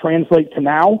 will translate to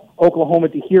now, Oklahoma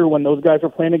to here, when those guys are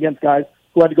playing against guys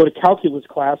who had to go to calculus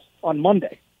class on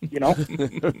Monday. You know?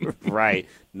 Right.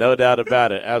 No doubt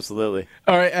about it. Absolutely.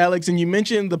 All right, Alex, and you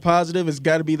mentioned the positive has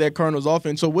got to be that Cardinals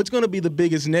offense. So what's going to be the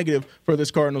biggest negative for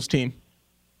this Cardinals team?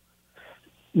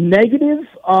 Negative?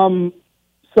 Flat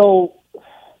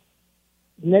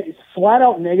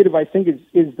out negative, I think, is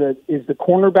the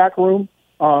cornerback room.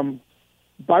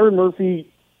 Byron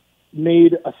Murphy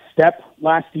made a step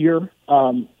last year.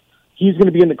 He's going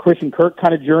to be in the Christian Kirk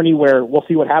kind of journey where we'll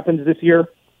see what happens this year.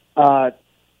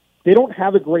 They don't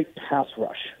have a great pass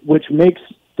rush, which makes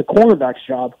the cornerback's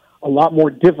job a lot more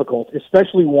difficult,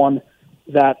 especially one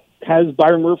that has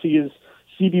Byron Murphy as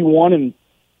CB1 and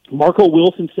Marco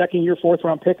Wilson, second-year,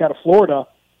 fourth-round pick out of Florida,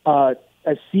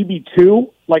 as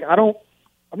CB2.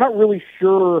 I'm not really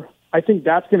sure. I think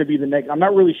that's going to be the negative. I'm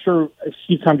not really sure if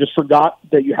Steve Keim just forgot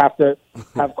that you have to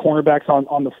have cornerbacks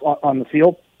on the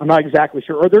field. I'm not exactly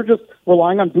sure. Or they're just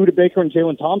relying on Budda Baker and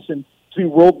Jalen Thompson to be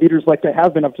world beaters like they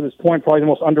have been up to this point, probably the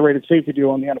most underrated safety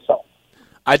duo in the NFL.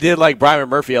 I did like Byron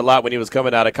Murphy a lot when he was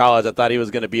coming out of college. I thought he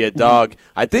was going to be a dog.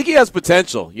 I think he has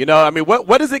potential. You know, I mean,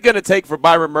 what is it going to take for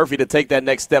Byron Murphy to take that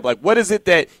next step? Like, what is it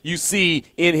that you see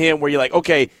in him where you're like,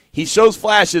 okay, he shows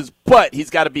flashes, but he's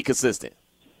got to be consistent?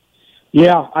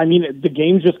 Yeah, I mean, the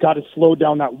game's just got to slow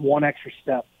down that one extra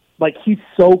step. Like, he's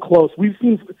so close. We've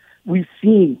seen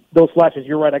those flashes.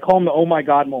 You're right. I call them the oh my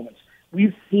God moments.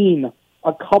 We've seen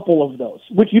a couple of those,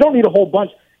 which you don't need a whole bunch.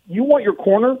 You want your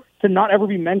corner to not ever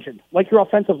be mentioned, like your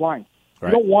offensive line.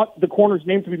 Right. You don't want the corner's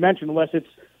name to be mentioned unless it's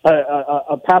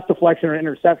a pass deflection or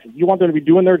interception. You want them to be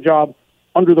doing their job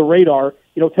under the radar,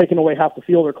 taking away half the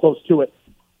field or close to it.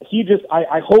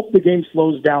 I hope the game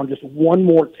slows down just one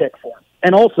more tick for him.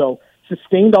 And also,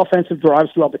 sustained offensive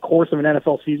drives throughout the course of an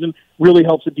NFL season really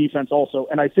helps the defense also.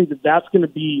 And I think that that's going to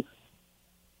be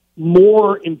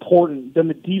more important than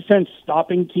the defense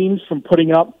stopping teams from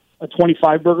putting up a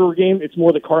 25-burger game. It's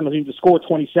more the Cardinals need to score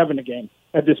 27 a game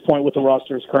at this point with the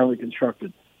roster as currently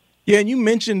constructed. Yeah, and you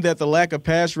mentioned that the lack of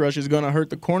pass rush is going to hurt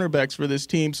the cornerbacks for this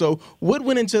team. So what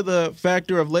went into the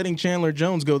factor of letting Chandler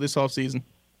Jones go this offseason?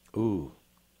 Ooh.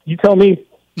 You tell me.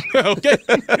 Okay.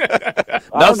 I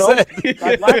don't know.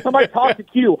 Last time I talked to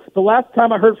Q, the last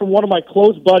time I heard from one of my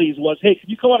close buddies was, hey, can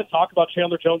you come out and talk about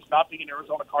Chandler Jones not being an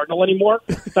Arizona Cardinal anymore?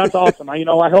 That's awesome. I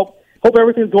hope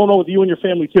everything's going on with you and your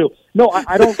family too. No,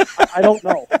 I don't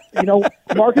know.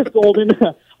 Marcus Golden,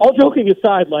 all joking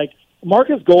aside,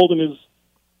 Marcus Golden is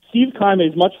Steve Keim,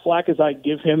 as much flack as I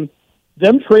give him,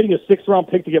 them trading a 6th-round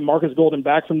pick to get Marcus Golden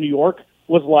back from New York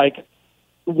was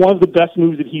one of the best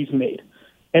moves that he's made.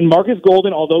 And Marcus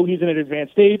Golden, although he's in an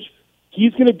advanced stage,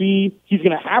 he's going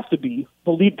to have to be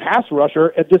the lead pass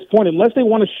rusher at this point, unless they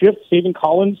want to shift Zaven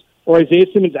Collins or Isaiah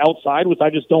Simmons outside, which I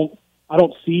don't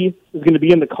see is going to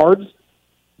be in the cards.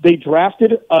 They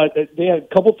drafted, they had a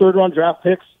couple third-round draft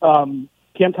picks,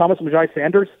 Cam Thomas and Majai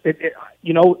Sanders.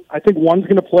 I think one's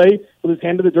going to play with his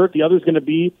hand in the dirt. The other's going to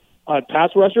be a pass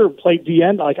rusher, play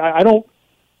D-end. I don't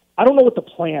know what the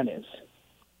plan is.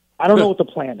 I don't know what the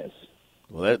plan is.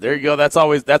 Well, there you go. That's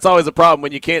always a problem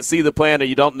when you can't see the plan or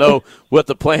you don't know what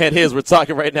the plan is. We're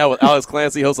talking right now with Alex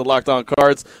Clancy, host of Locked On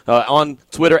Cards, on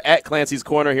Twitter at Clancy's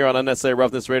Corner here on Unnecessary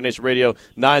Roughness, Raider Nation Radio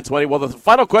 920. Well, the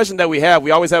final question that we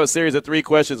always have a series of 3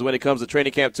 questions when it comes to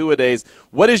training camp two-a-days.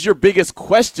 What is your biggest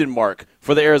question mark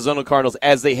for the Arizona Cardinals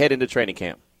as they head into training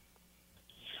camp?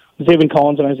 Zaven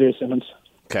Collins and Isaiah Simmons.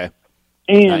 Okay.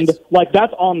 And,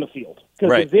 that's on the field.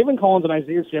 Because right. if Zaven Collins and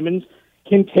Isaiah Simmons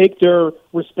can take their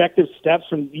respective steps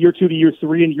from year 2 to year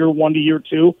 3 and year 1 to year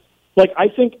 2. I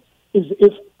think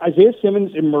if Isaiah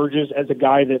Simmons emerges as a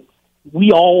guy that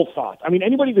we all thought,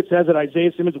 anybody that says that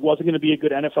Isaiah Simmons wasn't going to be a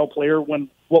good NFL player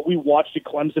when what we watched at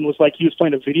Clemson was like he was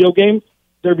playing a video game,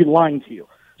 they'd be lying to you.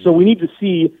 So we need to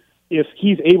see if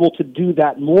he's able to do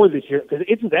that more this year, because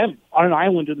it's them on an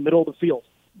island in the middle of the field.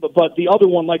 But the other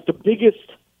one, the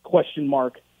biggest question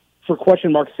mark, for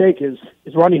question mark's sake, is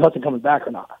Rodney Hudson coming back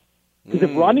or not?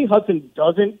 Because if Rodney Hudson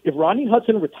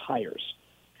retires,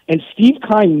 and Steve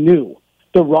Keim knew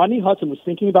that Rodney Hudson was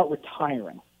thinking about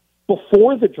retiring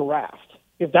before the draft,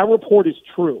 if that report is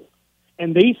true,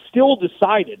 and they still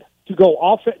decided to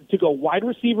go wide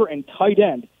receiver and tight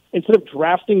end instead of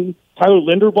drafting Tyler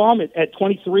Linderbaum at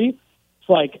 23,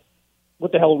 it's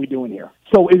what the hell are we doing here?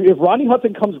 So if Rodney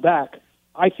Hudson comes back,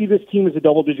 I see this team as a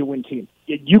double-digit win team.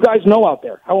 You guys know out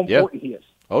there how important he is.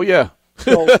 Oh, yeah.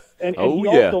 So, and he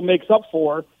also makes up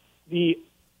for the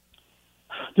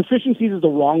deficiencies is the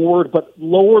wrong word, but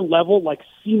lower level,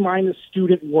 C-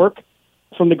 student work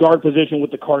from the guard position with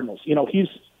the Cardinals. He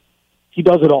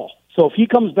does it all. So if he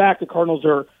comes back, the Cardinals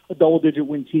are a double-digit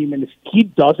win team, and if he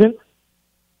doesn't,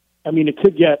 we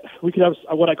could have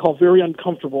what I call very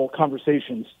uncomfortable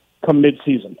conversations come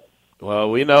midseason.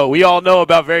 Well, we all know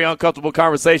about very uncomfortable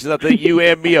conversations. I think you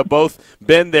and me have both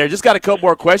been there. Just got a couple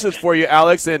more questions for you,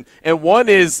 Alex. And one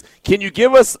is, can you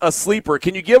give us a sleeper?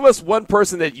 Can you give us one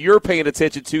person that you're paying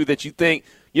attention to that you think,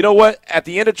 you know what, at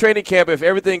the end of training camp, if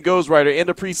everything goes right, or end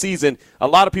of preseason, a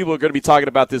lot of people are going to be talking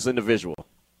about this individual?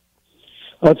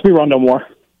 Let's be Rondale Moore.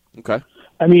 Okay.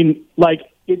 I mean,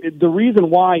 the reason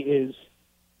why is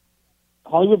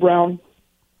Hollywood Brown,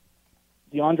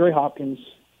 DeAndre Hopkins,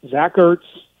 Zach Ertz,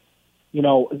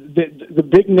 the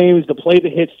big names, the play the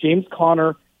hits, James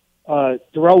Conner,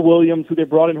 Darrell Williams, who they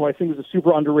brought in, who I think was a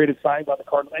super underrated signing by the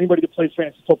Cardinals. Anybody that plays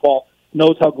fantasy football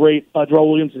knows how great Darrell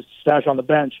Williams is to stash on the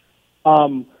bench.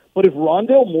 But if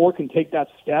Rondale Moore can take that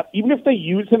step, even if they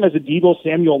use him as a Deebo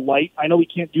Samuel light, I know he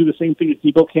can't do the same thing as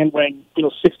Deebo can, weighing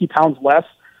 60 pounds less,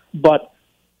 but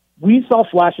we saw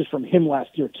flashes from him last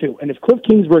year too. And if Cliff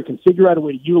Kingsbury can figure out a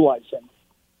way to utilize him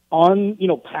on,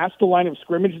 past the line of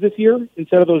scrimmage this year,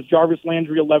 instead of those Jarvis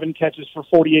Landry 11 catches for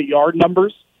 48-yard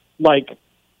numbers,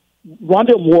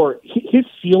 Rondale Moore, his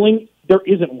ceiling, there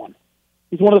isn't one.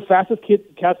 He's one of the fastest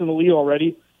cats in the league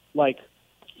already.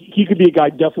 He could be a guy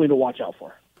definitely to watch out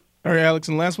for. All right, Alex,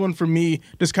 and last one for me.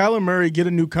 Does Kyler Murray get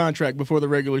a new contract before the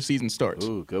regular season starts?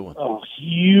 Ooh, good one. Oh,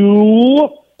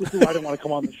 this is why I didn't want to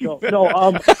come on the show. No,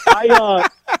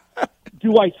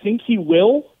 do I think he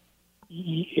will?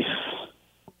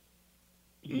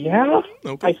 Yeah.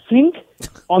 Okay. I think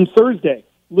on Thursday,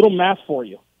 little math for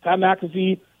you. Pat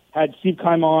McAfee had Steve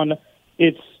Keim on.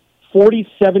 It's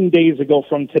 47 days ago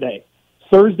from today.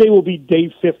 Thursday will be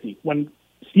day 50 when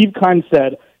Steve Keim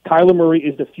said Kyler Murray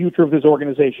is the future of this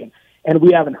organization, and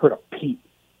we haven't heard a peep.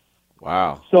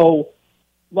 Wow. So,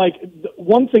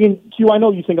 one thing, and Q, I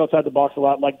know you think outside the box a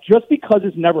lot, just because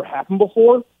it's never happened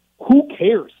before, who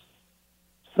cares?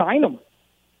 Sign him.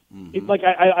 Mm-hmm.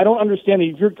 I don't understand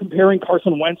it. If you're comparing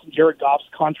Carson Wentz and Jared Goff's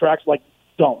contracts,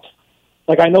 don't.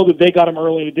 I know that they got him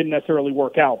early and it didn't necessarily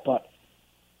work out, but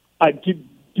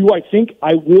do I think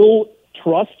I will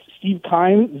trust Steve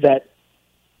Keim that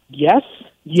yes?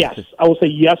 Yes. I will say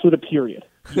yes with a period.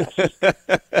 Yes.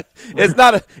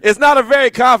 It's not a very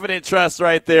confident trust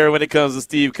right there when it comes to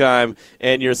Steve Keim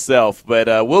and yourself, but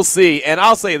we'll see. And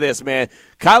I'll say this, man.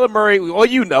 Kyler Murray,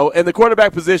 and the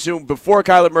quarterback position before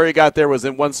Kyler Murray got there was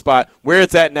in one spot. Where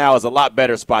it's at now is a lot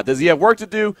better spot. Does he have work to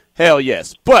do? Hell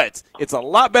yes. But it's a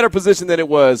lot better position than it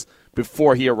was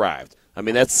before he arrived. I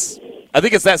mean, I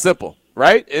think it's that simple,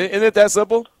 right? Isn't it that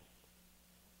simple?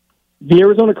 The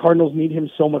Arizona Cardinals need him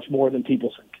so much more than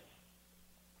people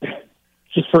think.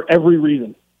 Just for every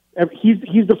reason.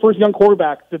 He's the first young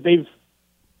quarterback that they've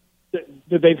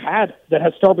had that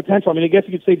has star potential. I mean, I guess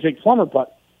you could say Jake Plummer,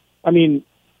 but I mean,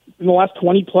 in the last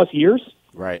 20-plus years,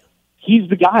 right? He's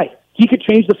the guy. He could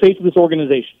change the face of this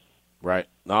organization. Right.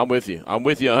 No, I'm with you.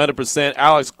 100%.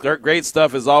 Alex, great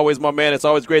stuff as always, my man. It's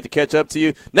always great to catch up to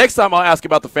you. Next time I'll ask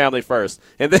about the family first.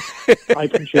 And then I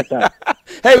appreciate that.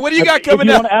 Hey, what do you got coming up? If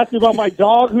you up? want to ask me about my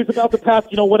dog who's about to pass,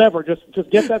 whatever. Just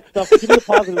get that stuff. Give me the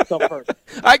positive stuff first.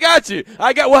 I got you.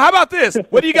 Well, how about this?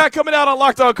 What do you got coming out on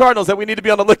Locked On Cardinals that we need to be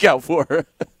on the lookout for?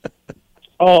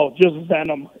 Oh, just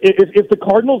venom. If the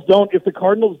Cardinals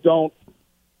don't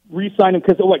re-sign him,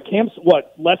 because camp's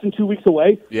less than 2 weeks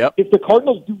away. Yep. If the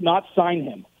Cardinals do not sign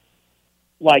him,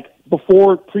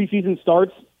 before preseason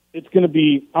starts, it's going to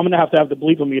be. I'm going to have the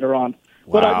bleep-o-meter on.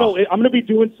 Wow. But I know I'm going to be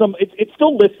doing some. It's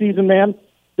still list season, man.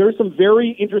 There's some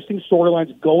very interesting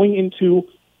storylines going into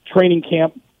training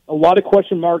camp. A lot of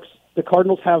question marks. The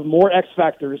Cardinals have more X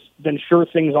factors than sure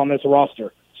things on this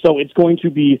roster, so it's going to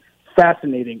be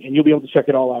fascinating, and you'll be able to check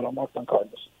it all out on Locked On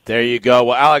Cardinals. There you go.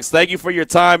 Well, Alex, thank you for your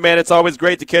time, man. It's always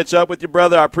great to catch up with you,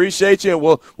 brother. I appreciate you, and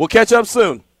we'll catch up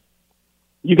soon.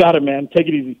 You got it, man. Take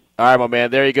it easy. All right, my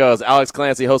man. There he goes. Alex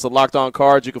Clancy, host of Locked On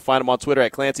Cards. You can find him on Twitter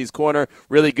at Clancy's Corner.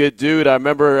 Really good dude. I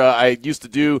remember I used to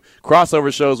do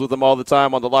crossover shows with him all the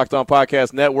time on the Locked On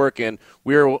Podcast Network, and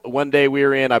one day we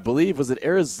were in, I believe, was it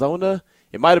Arizona?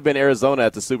 It might have been Arizona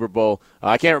at the Super Bowl.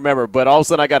 I can't remember, but all of a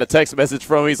sudden I got a text message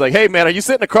from him. He's like, hey, man, are you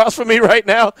sitting across from me right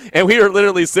now? And we were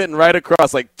literally sitting right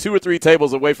across, 2 or 3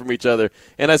 tables away from each other.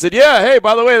 And I said, yeah, hey,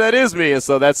 by the way, that is me. And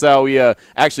so that's how we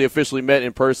actually officially met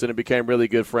in person and became really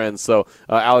good friends. So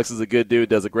Alex is a good dude,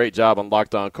 does a great job on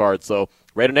Locked On Cards. So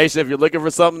Raider Nation, if you're looking for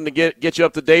something to get you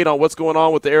up to date on what's going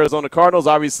on with the Arizona Cardinals,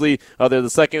 obviously they're the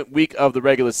second week of the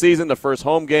regular season, the first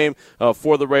home game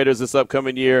for the Raiders this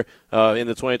upcoming year in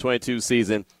the 2022 season.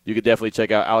 You could definitely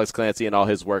check out Alex Clancy and all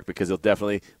his work because he'll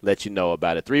definitely let you know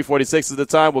about it. 3:46 is the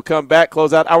time. We'll come back,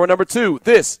 close out hour number 2.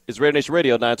 This is Raider Nation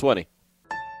Radio 920.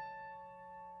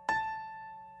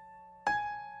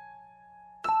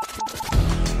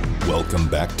 Welcome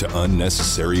back to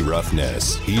Unnecessary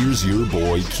Roughness. Here's your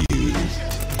boy Q.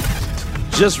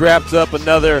 Just wrapped up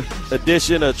another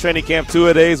edition of Training Camp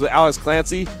 2-A-Days with Alex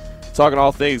Clancy, talking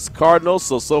all things Cardinals.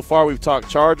 So far we've talked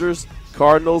Chargers,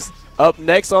 Cardinals. Up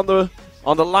next on the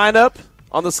lineup,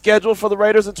 on the schedule for the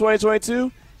Raiders in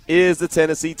 2022 is the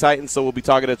Tennessee Titans. So we'll be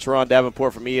talking to Teron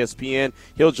Davenport from ESPN.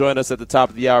 He'll join us at the top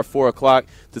of the hour, 4 o'clock,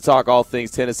 to talk all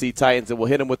things Tennessee Titans, and we'll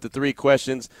hit him with the 3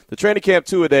 questions. The Training Camp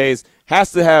 2-A-Days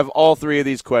has to have all 3 of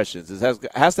these questions. It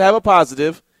has to have a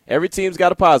positive. Every team's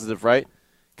got a positive, right?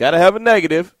 Got to have a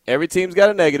negative. Every team's got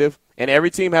a negative, and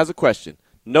every team has a question.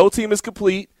 No team is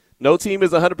complete. No team is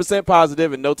 100%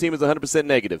 positive, and no team is 100%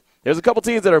 negative. There's a couple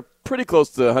teams that are pretty close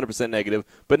to 100% negative,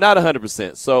 but not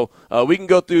 100%. So we can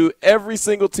go through every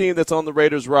single team that's on the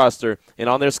Raiders roster and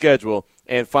on their schedule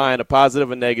and find a positive,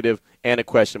 a negative, and a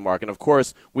question mark. And, of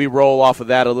course, we roll off of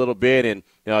that a little bit. And,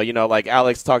 like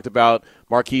Alex talked about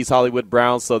Marquise Hollywood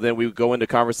Brown, so then we go into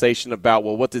conversation about,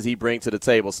 well, what does he bring to the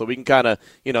table? So we can kind of,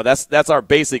 that's our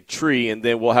basic tree, and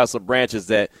then we'll have some branches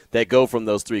that go from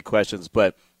those 3 questions.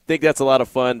 But I think that's a lot of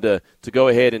fun to go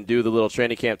ahead and do the little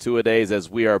Training Camp 2-A-Days as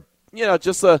we are,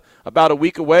 just about a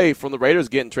week away from the Raiders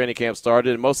getting training camp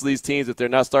started. And most of these teams, if they're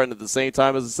not starting at the same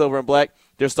time as the Silver and Black,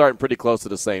 they're starting pretty close to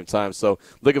the same time. So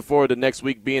looking forward to next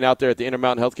week being out there at the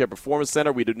Intermountain Healthcare Performance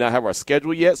Center. We do not have our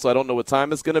schedule yet, so I don't know what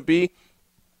time it's going to be.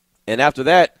 And after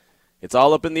that, it's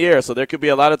all up in the air. So there could be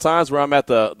a lot of times where I'm at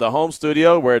the home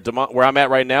studio where I'm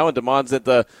at right now, and Damon's at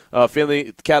the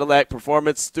Finley Cadillac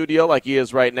Performance Studio like he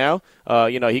is right now.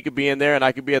 He could be in there, and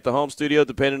I could be at the home studio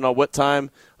depending on what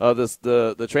time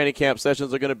the training camp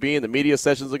sessions are going to be and the media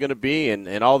sessions are going to be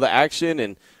and all the action.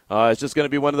 And it's just going to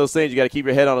be one of those things. You got to keep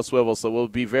your head on a swivel. So we'll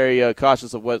be very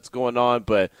cautious of what's going on,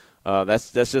 but that's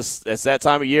that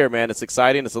time of year, man. It's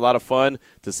exciting. It's a lot of fun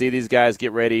to see these guys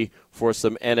get ready for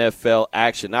some NFL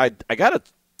action. I got a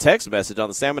text message on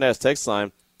the Salmon Ass text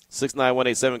line,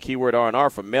 69187 keyword R&R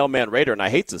from Mailman Raider, and I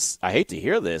hate to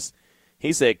hear this.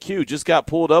 He said, Q just got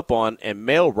pulled up on and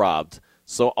mail robbed.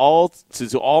 So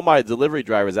to all my delivery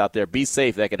drivers out there, be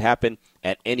safe. That could happen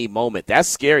at any moment. That's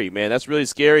scary, man. That's really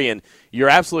scary, and you're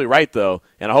absolutely right, though.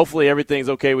 And hopefully everything's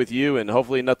okay with you, and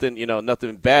hopefully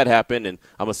nothing bad happened. And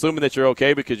I'm assuming that you're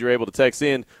okay because you're able to text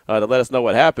in to let us know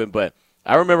what happened. But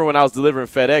I remember when I was delivering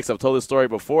FedEx, I've told this story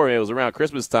before, and it was around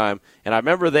Christmas time, and I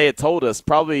remember they had told us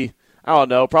probably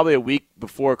a week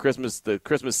before Christmas, the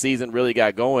Christmas season really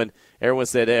got going. Everyone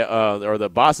said, or the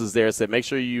bosses there said, make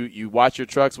sure you watch your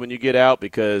trucks when you get out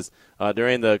because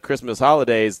during the Christmas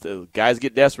holidays, the guys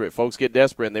get desperate. Folks get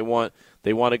desperate, and they want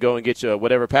to go and get you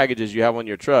whatever packages you have on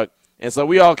your truck. And so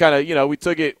we all kind of, we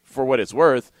took it for what it's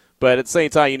worth. But at the same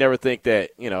time, you never think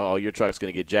that, your truck's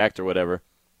going to get jacked or whatever.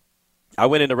 I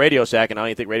went into Radio Shack, and I don't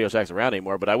even think Radio Shack's around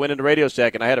anymore, but I went into Radio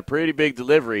Shack, and I had a pretty big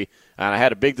delivery, and I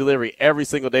had a big delivery every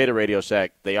single day to Radio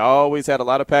Shack. They always had a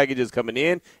lot of packages coming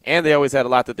in, and they always had a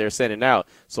lot that they're sending out.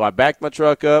 So I backed my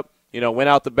truck up, went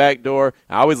out the back door.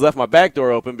 I always left my back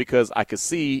door open because I could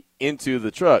see into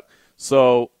the truck.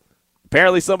 So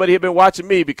apparently somebody had been watching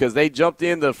me because they jumped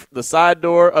in the side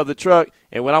door of the truck,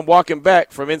 and when I'm walking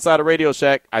back from inside a Radio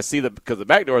Shack, I see because the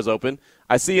back door is open,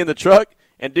 I see in the truck,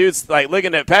 and dude's like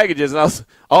looking at packages, and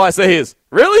all I say is,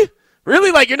 really?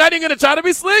 Really? Like, you're not even going to try to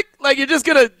be slick? Like, you're just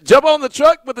going to jump on the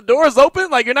truck with the doors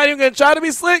open? Like, you're not even going to try to be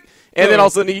slick? And then all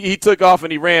of a sudden he took off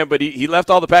and he ran, but he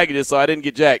left all the packages, so I didn't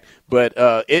get jacked. But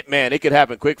it could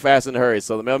happen quick, fast, and in a hurry.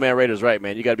 So the Mailman Raider's right,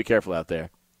 man. You got to be careful out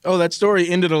there. Oh, that story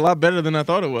ended a lot better than I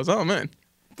thought it was. Oh, man.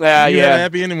 You had a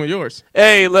happy ending with yours.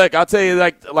 Hey, look, I'll tell you,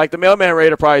 like the Mailman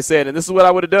Raider probably said, and this is what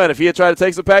I would have done. If he had tried to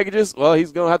take some packages, well,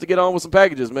 he's going to have to get on with some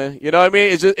packages, man. You know what I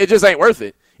mean? It just ain't worth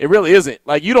it. It really isn't.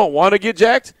 Like, you don't want to get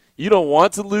jacked. You don't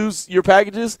want to lose your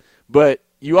packages, but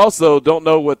you also don't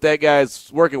know what that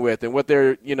guy's working with and what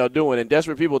they're, doing. And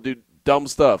desperate people do dumb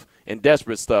stuff and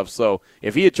desperate stuff. So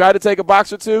if he had tried to take a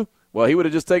box or two, well, he would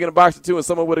have just taken a box or two and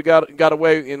someone would have got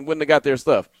away and wouldn't have got their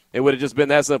stuff. It would have just been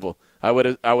that simple. I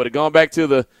would have gone back to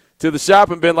the shop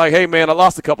and been like, hey, man, I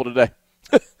lost a couple today.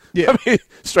 Yeah. I mean,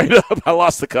 straight up, I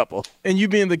lost a couple. And you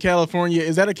being the California,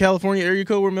 is that a California area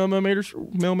code where Mailman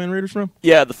Raiders from?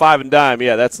 Yeah, the 5 and Dime.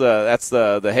 Yeah, that's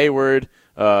the Hayward,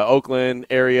 Oakland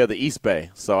area, the East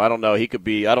Bay. So I don't know. He could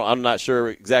be. I'm not sure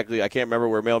exactly. I can't remember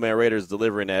where Mailman Raiders is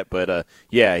delivering at, but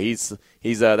yeah, he's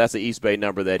that's the East Bay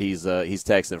number that he's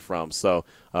texting from. So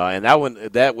and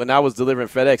that when I was delivering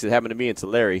FedEx, it happened to me in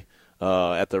Tulare.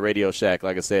 At the Radio Shack,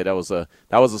 like I said, that was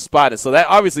a spot, and so that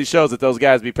obviously shows that those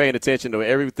guys be paying attention to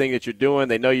everything that you're doing.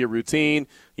 They know your routine.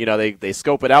 They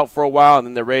scope it out for a while, and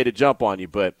then they're ready to jump on you.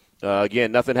 But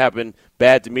again, nothing happened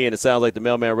bad to me, and it sounds like the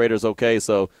Mailman Raiders okay.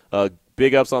 So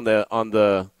big ups on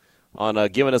the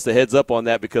giving us the heads up on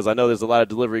that, because I know there's a lot of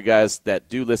delivery guys that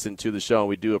do listen to the show, and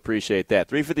we do appreciate that.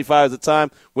 3:55 is the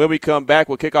time. When we come back,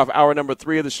 we'll kick off hour number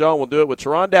 3 of the show, and we'll do it with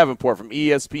Teron Davenport from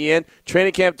ESPN.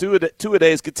 Training Camp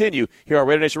two-a-days continue here on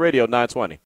Raider Nation Radio 920.